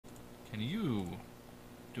Can you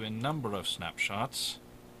do a number of snapshots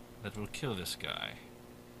that will kill this guy?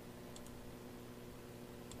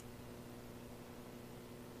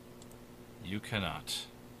 You cannot.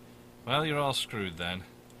 Well, you're all screwed then,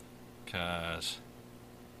 because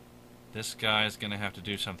this guy's gonna have to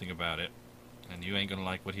do something about it, and you ain't gonna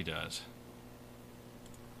like what he does.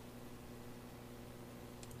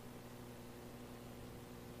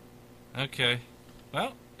 Okay.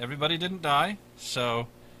 Well, everybody didn't die, so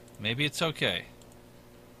maybe it's okay.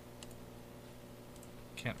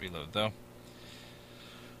 Can't reload, though.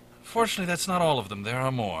 Fortunately, that's not all of them. There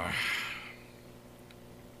are more.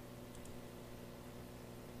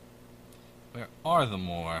 Where are the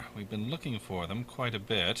more? We've been looking for them quite a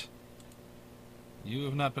bit. You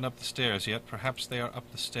have not been up the stairs yet. Perhaps they are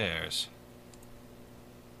up the stairs.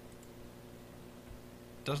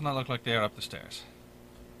 Does not look like they are up the stairs.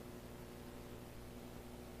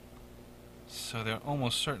 So they're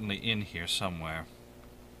almost certainly in here somewhere.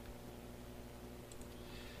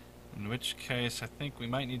 In which case, I think we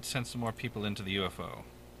might need to send some more people into the UFO.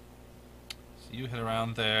 So you head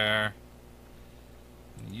around there.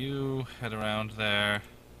 And you head around there.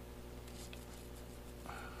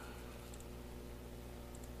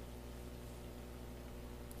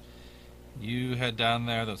 You head down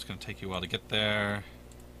there. That's going to take you a while to get there.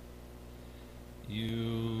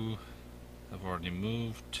 You have already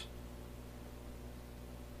moved.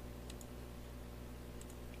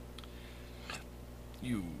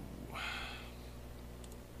 You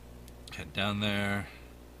head down there.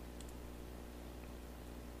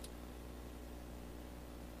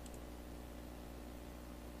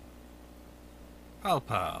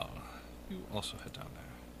 Pal, you also head down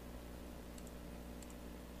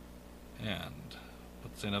there. And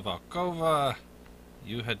Putzina Valkova,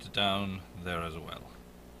 you head down there as well.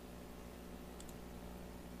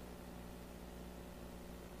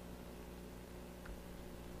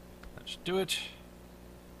 Let's do it.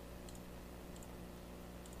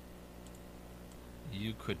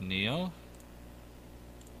 You could kneel.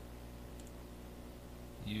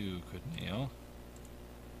 You could kneel.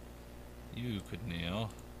 You could kneel.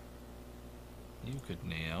 You could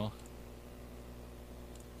kneel.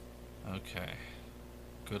 Okay.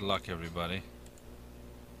 Good luck, everybody.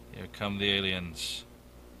 Here come the aliens.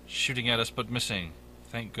 Shooting at us but missing.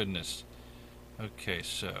 Thank goodness. Okay,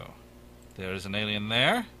 so there is an alien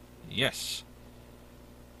there. Yes.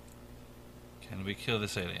 Can we kill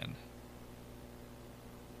this alien?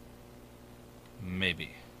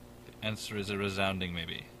 Maybe. The answer is a resounding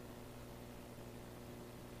maybe.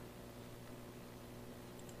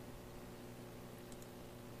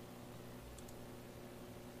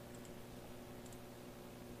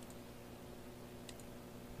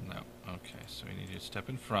 No. Okay, so we need you to step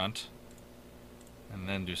in front and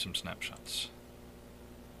then do some snapshots.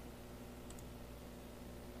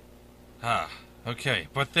 Ah, okay,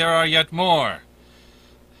 but there are yet more.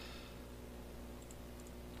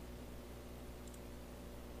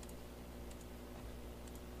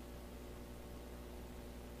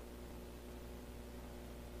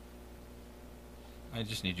 I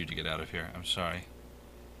just need you to get out of here. I'm sorry.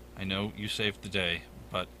 I know you saved the day,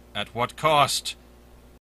 but at what cost?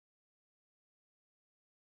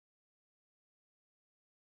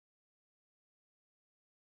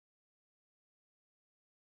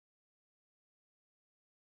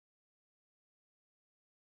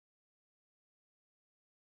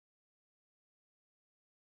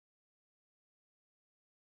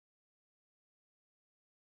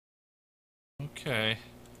 Okay.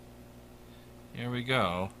 Here we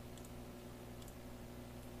go.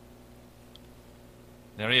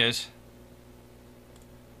 There he is.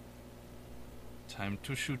 Time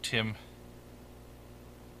to shoot him.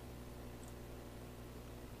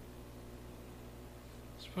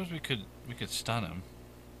 Suppose we could stun him.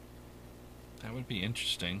 That would be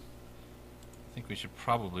interesting. I think we should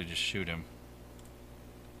probably just shoot him.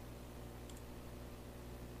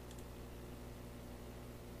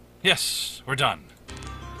 Yes, we're done.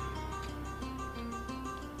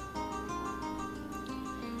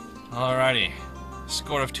 Alrighty.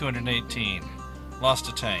 Score of 218. Lost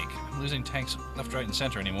a tank. I'm losing tanks left, right, and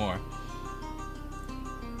center anymore.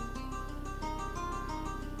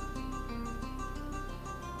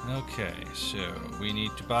 Okay, so we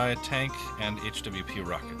need to buy a tank and HWP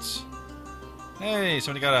rockets. Hey,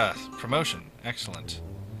 somebody got a promotion. Excellent.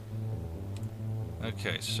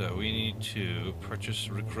 Okay, so we need to purchase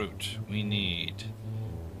recruit. We need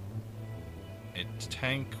a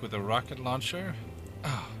tank with a rocket launcher.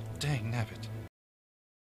 Oh, dang nabbit.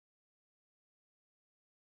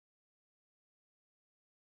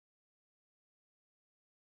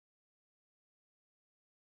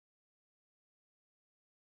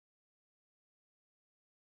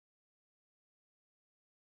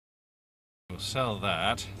 sell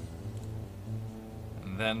that.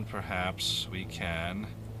 And then perhaps we can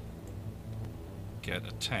get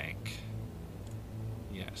a tank.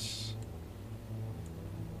 Yes.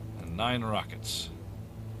 And 9 rockets.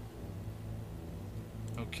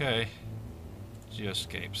 Okay.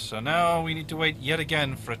 Geoscapes. So now we need to wait yet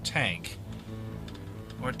again for a tank.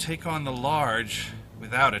 Or take on the large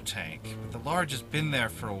without a tank. But the large has been there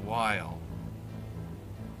for a while.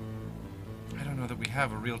 I don't know that we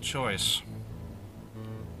have a real choice.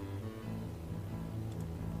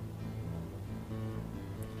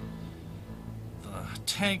 The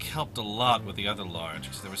tank helped a lot with the other large,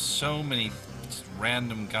 because there were so many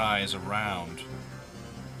random guys around.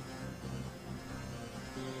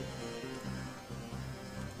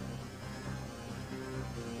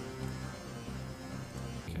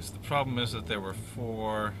 Because the problem is that there were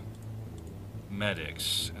 4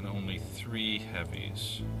 medics and only 3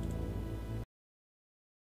 heavies.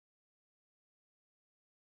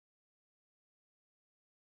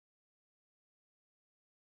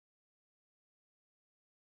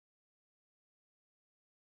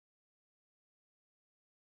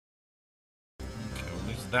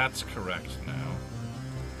 That's correct now.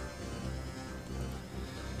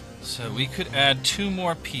 So we could add 2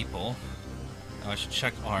 more people. I should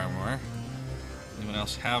check armor. Anyone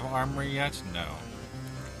else have armor yet? No.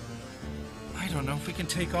 I don't know if we can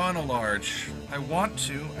take on a large. I want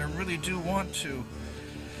to. I really do want to.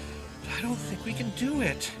 But I don't think we can do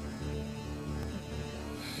it.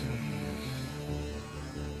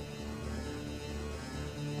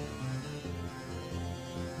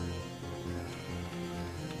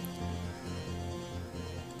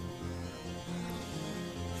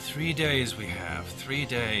 3 days we have. 3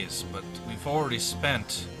 days, but we've already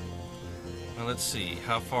spent... Well, let's see.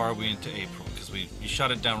 How far are we into April? Because you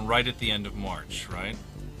shot it down right at the end of March, right?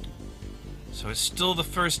 So it's still the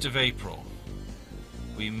 1st of April.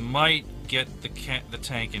 We might get the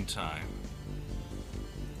tank in time.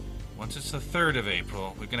 Once it's the 3rd of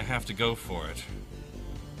April, we're going to have to go for it.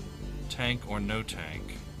 Tank or no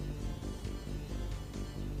tank.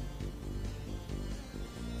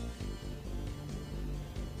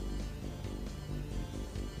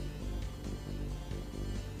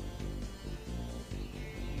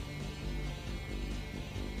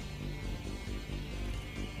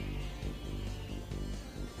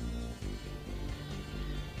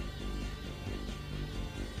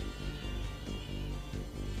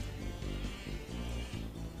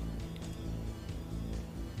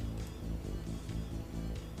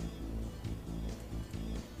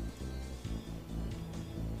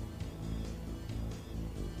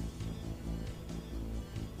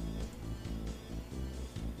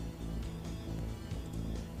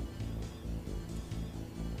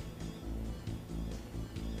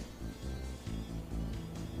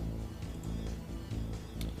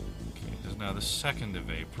 Now the 2nd of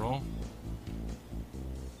April.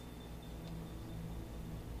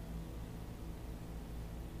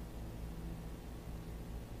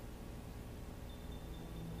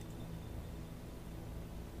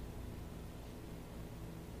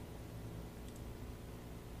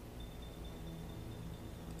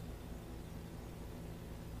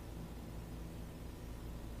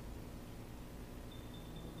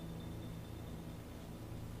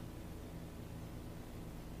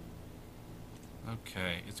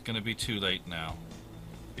 Okay, it's going to be too late now,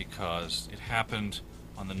 because it happened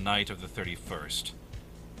on the night of the 31st.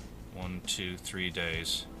 1, 2, 3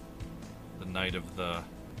 days. The night of the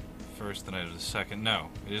 1st, the night of the 2nd. No,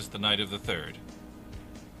 it is the night of the 3rd.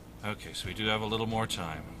 Okay, so we do have a little more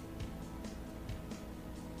time.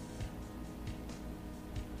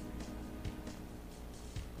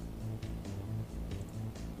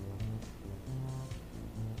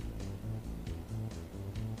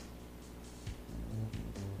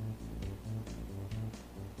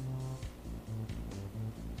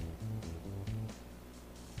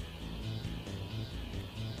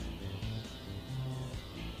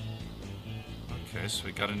 Okay, so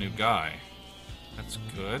we got a new guy. That's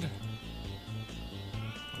good.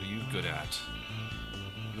 What are you good at?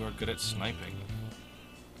 You are good at sniping.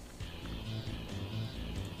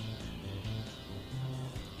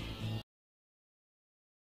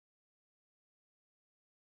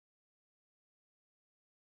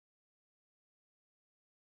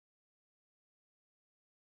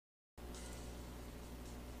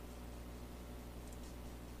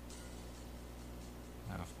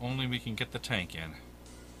 Now, if only we can get the tank in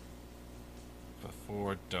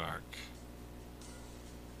before dark.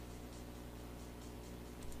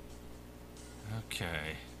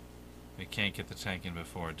 Okay. We can't get the tank in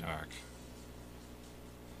before dark.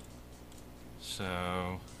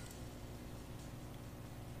 So...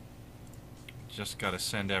 Just gotta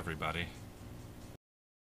send everybody.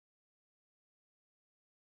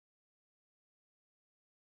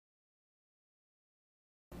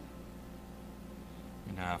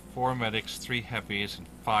 We now have 4 medics, 3 heavies, and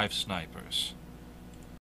 5 snipers.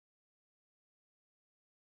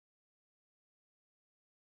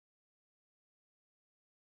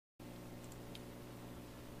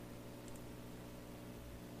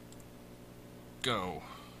 Go.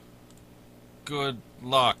 Good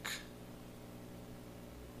luck.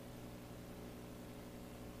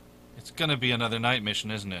 It's gonna be another night mission,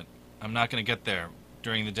 isn't it? I'm not gonna get there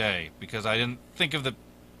during the day because I didn't think of the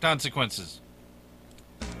consequences.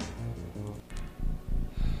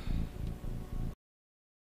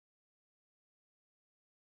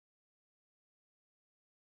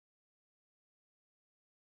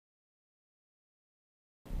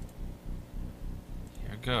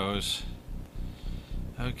 Here goes.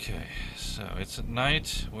 Okay, so it's at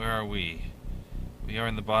night. Where are we? We are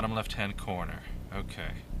in the bottom left-hand corner.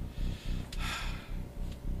 Okay.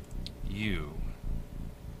 You.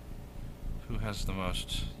 Who has the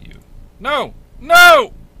most? You. No!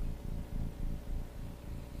 No!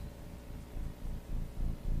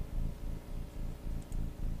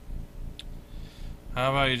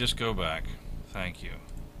 How about you just go back? Thank you.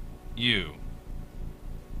 You.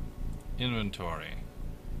 Inventory.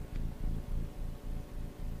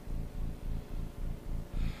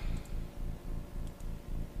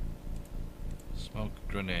 Smoke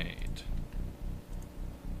grenade.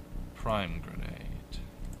 Prime grenade.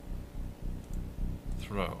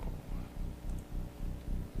 Throw.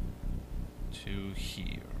 To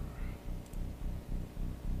here.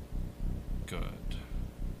 Good.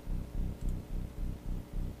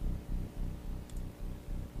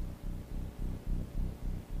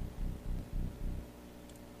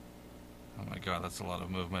 Oh my god, that's a lot of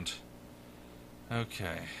movement.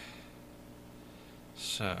 Okay.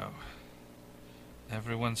 So,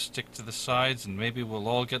 everyone stick to the sides and maybe we'll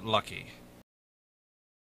all get lucky.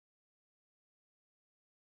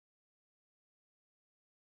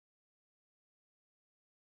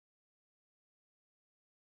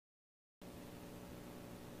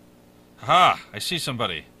 Aha! I see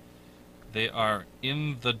somebody. They are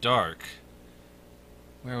in the dark.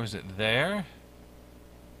 Where was it? There?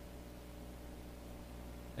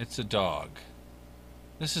 It's a dog.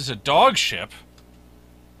 This is a dog ship?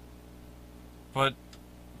 But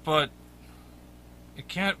it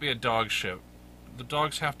can't be a dog ship. The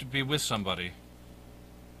dogs have to be with somebody.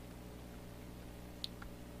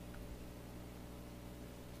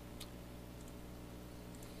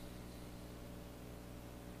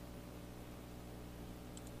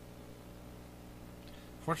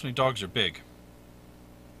 Fortunately, dogs are big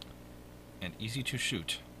and easy to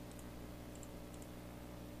shoot.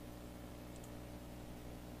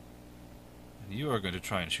 And you are going to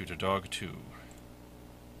try and shoot a dog too.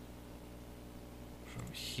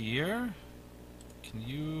 From here? Can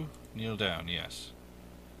you kneel down? Yes.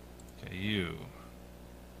 Okay, you.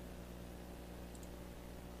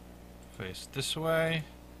 Face this way.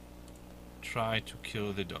 Try to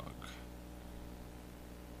kill the dog.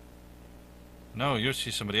 No, you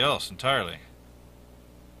see somebody else entirely.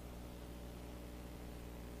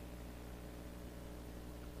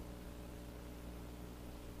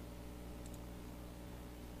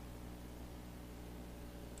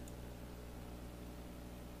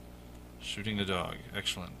 Shooting the dog.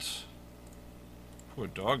 Excellent. Poor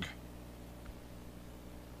dog.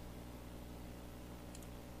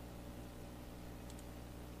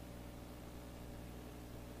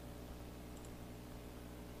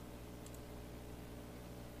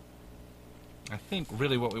 I think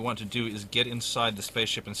really what we want to do is get inside the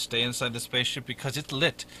spaceship and stay inside the spaceship because it's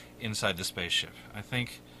lit inside the spaceship. I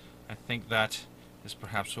think that is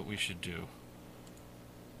perhaps what we should do.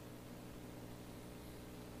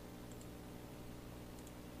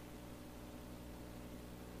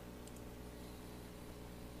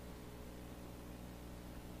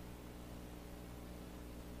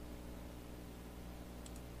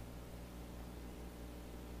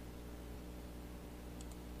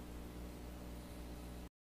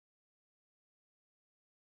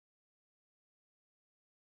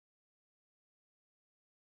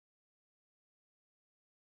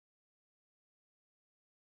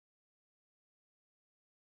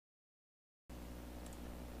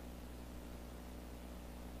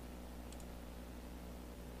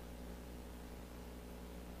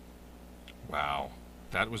 Wow,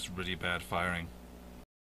 that was really bad firing.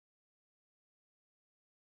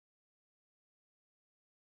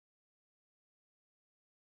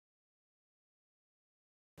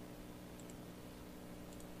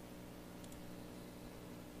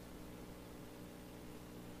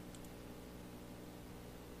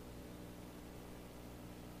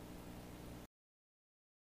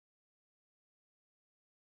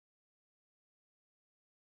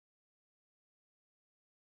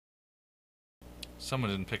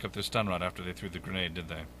 Someone didn't pick up their stun rod after they threw the grenade, did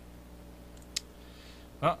they?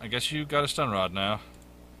 Well, I guess you got a stun rod now.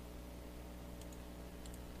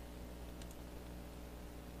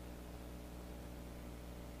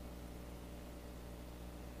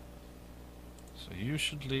 So you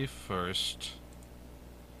should leave first.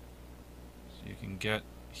 So you can get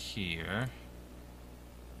here.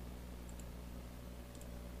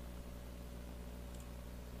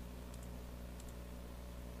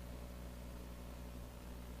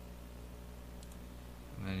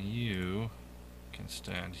 And then you can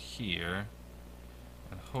stand here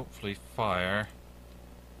and hopefully fire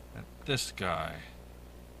at this guy.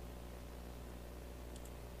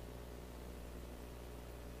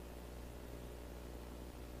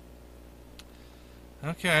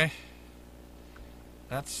 Okay.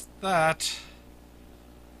 That's that.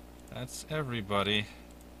 That's everybody.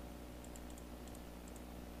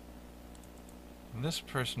 And this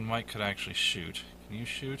person could actually shoot. Can you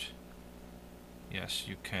shoot? Yes,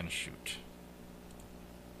 you can shoot.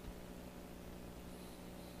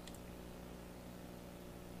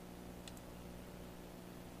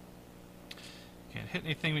 Can't hit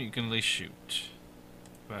anything, but you can at least shoot.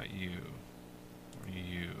 What about you? Or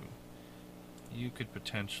you? You could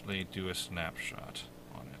potentially do a snapshot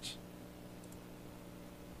on it.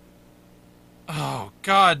 Oh,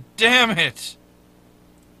 god damn it!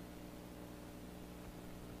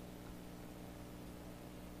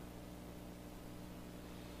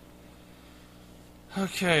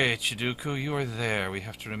 Okay, Chiduku, you are there. We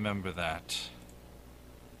have to remember that.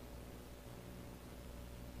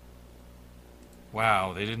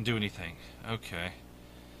 Wow, they didn't do anything. Okay.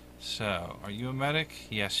 So, are you a medic?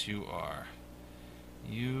 Yes, you are.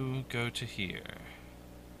 You go to here.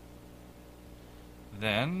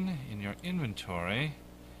 Then, in your inventory,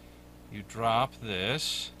 you drop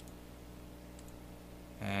this,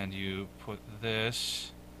 and you put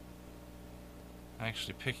this.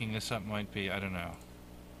 Actually, picking this up might be, I don't know.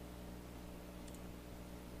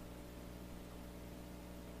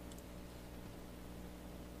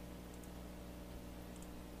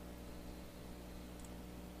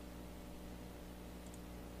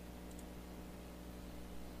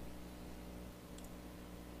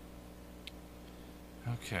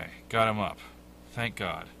 Okay, got him up. Thank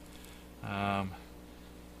God.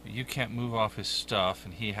 You can't move off his stuff,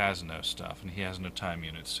 and he has no stuff, and he has no time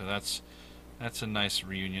units, so that's a nice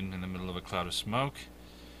reunion in the middle of a cloud of smoke.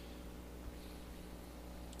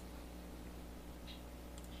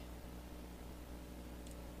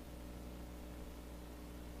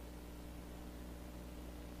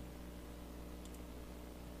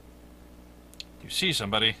 You see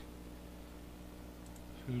somebody?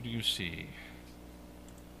 Who do you see?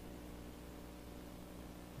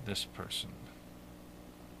 This person.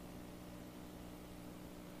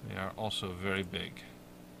 They are also very big.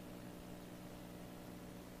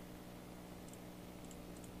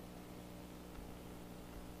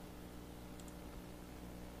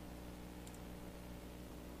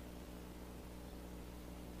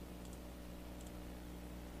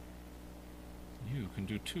 You can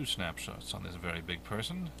do 2 snapshots on this very big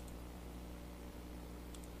person.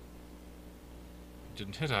 You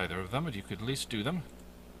didn't hit either of them, but you could at least do them.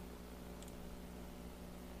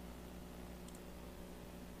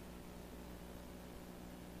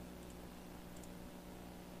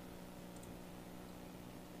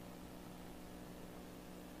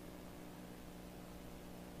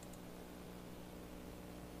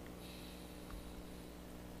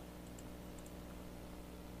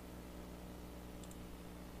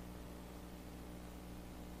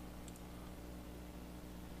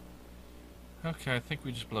 Okay, I think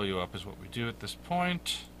we just blow you up is what we do at this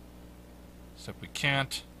point. Except we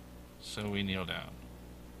can't, so we kneel down.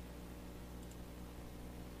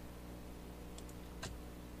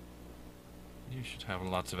 You should have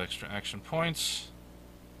lots of extra action points.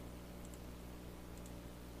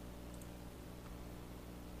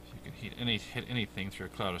 If you can hit anything through a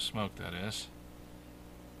cloud of smoke, that is.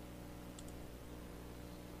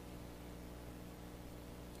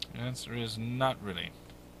 The answer is not really.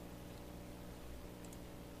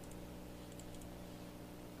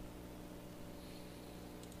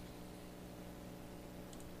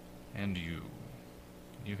 And you.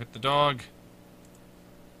 Can you hit the dog?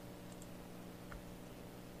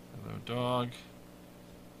 Hello, dog.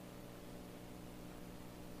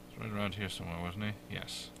 It's right around here somewhere, wasn't he?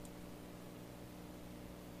 Yes.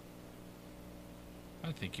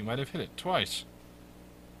 I think you might have hit it twice.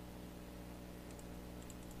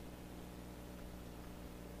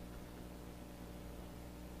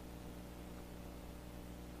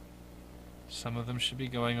 Some of them should be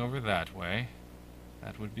going over that way.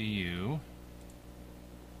 That would be you.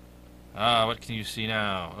 Ah, what can you see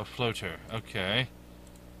now? A floater. Okay.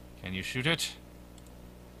 Can you shoot it?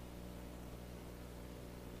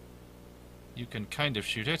 You can kind of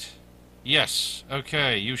shoot it. Yes.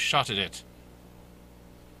 Okay, you shot at it.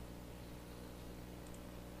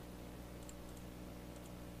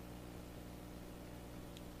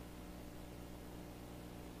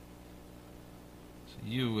 So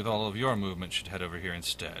you, with all of your movement, should head over here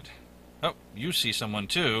instead. Oh, you see someone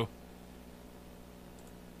too.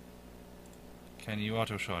 Can you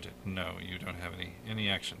auto-shot it? No, you don't have any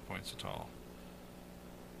action points at all.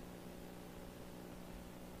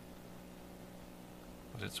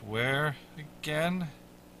 But it's where, again?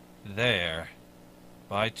 There.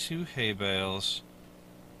 By 2 hay bales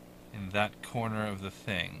in that corner of the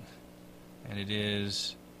thing. And it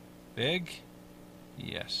is big?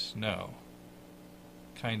 Yes, no.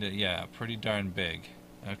 Kinda, yeah, pretty darn big.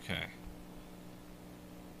 Okay.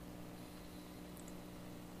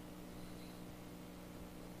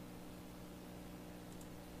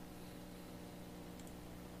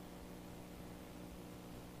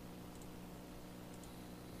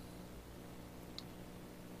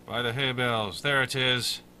 By the hay bales. There it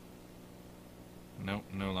is. Nope,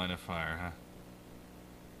 no line of fire, huh?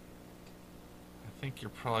 I think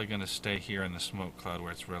you're probably going to stay here in the smoke cloud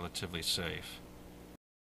where it's relatively safe.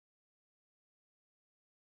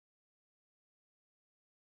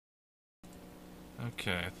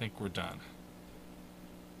 Okay, I think we're done.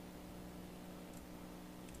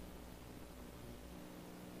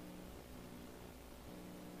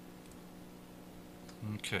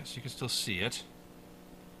 Okay, so you can still see it.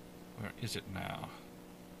 Where is it now?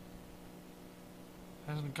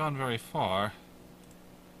 Hasn't gone very far.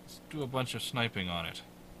 Let's do a bunch of sniping on it.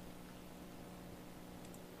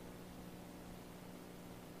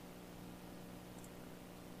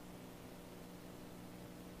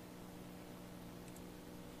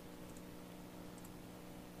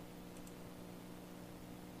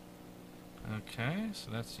 Okay, so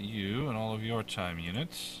that's you and all of your time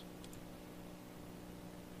units.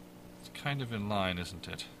 It's kind of in line, isn't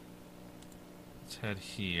it? Let's head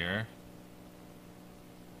here.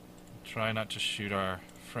 Try not to shoot our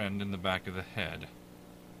friend in the back of the head.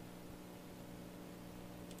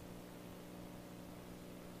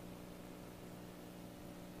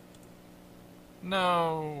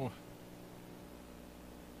 No!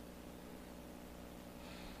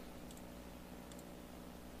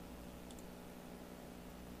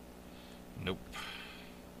 Nope.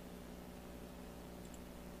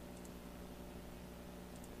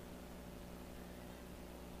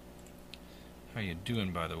 How you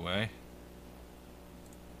doing, by the way?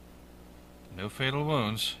 No fatal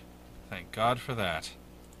wounds. Thank God for that.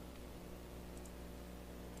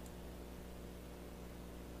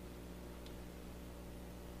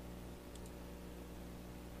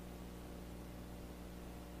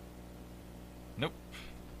 Nope.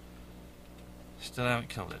 Still haven't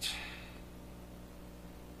killed it.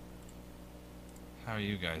 How are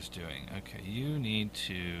you guys doing? Okay, you need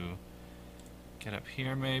to get up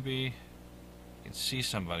here maybe. You can see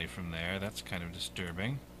somebody from there. That's kind of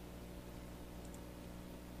disturbing.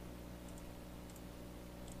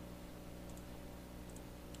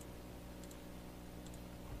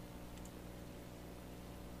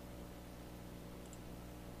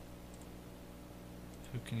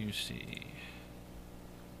 Who can you see?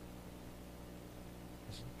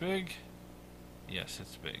 Is it big? Yes,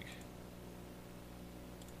 it's big.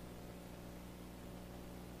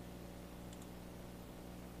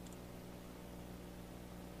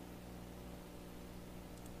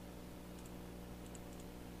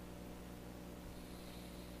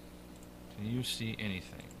 Can you see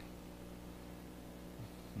anything?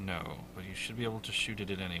 No, but you should be able to shoot at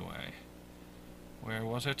it anyway. Where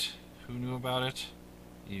was it? Who knew about it?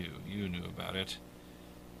 You knew about it.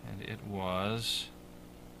 And it was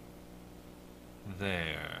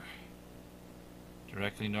there.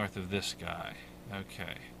 Directly north of this guy.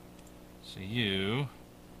 Okay. So you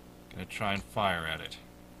gonna try and fire at it.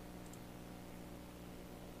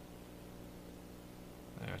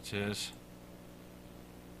 There it is.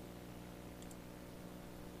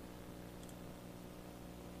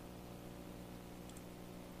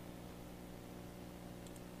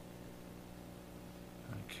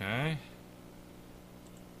 Okay.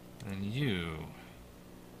 Then you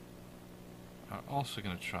are also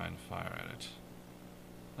going to try and fire at it.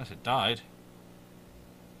 Unless it died.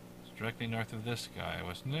 It's directly north of this guy,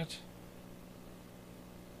 wasn't it?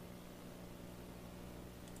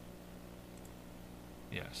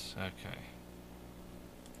 Yes, okay.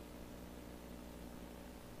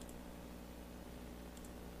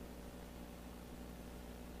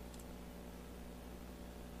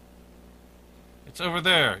 It's over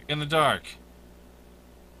there, in the dark.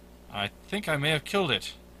 I think I may have killed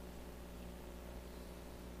it.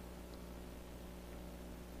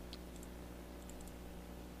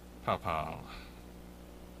 Pal Pal.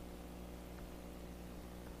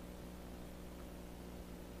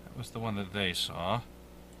 That was the one that they saw.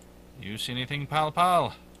 You see anything, Pal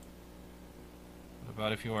Pal? What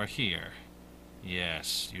about if you are here?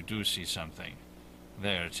 Yes, you do see something.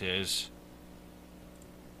 There it is.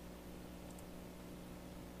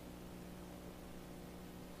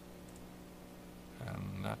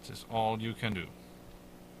 And that is all you can do.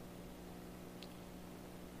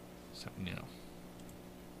 Except Neil.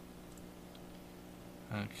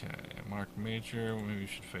 Okay, Mark Major, maybe you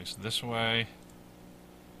should face this way.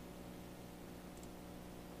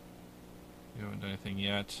 You haven't done anything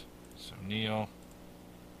yet, so Neil.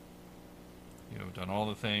 You have done all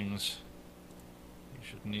the things. You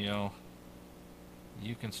should kneel.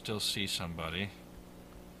 You can still see somebody.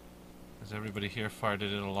 Has everybody here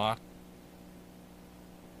farted it a lot?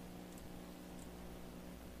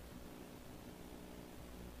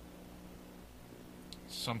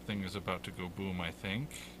 Something is about to go boom, I think.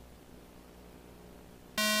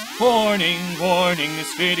 Warning, warning,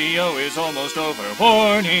 this video is almost over.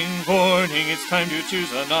 Warning, warning, it's time to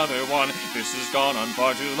choose another one. This has gone on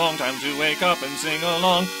far too long, time to wake up and sing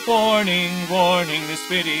along. Warning, warning, this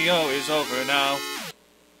video is over now.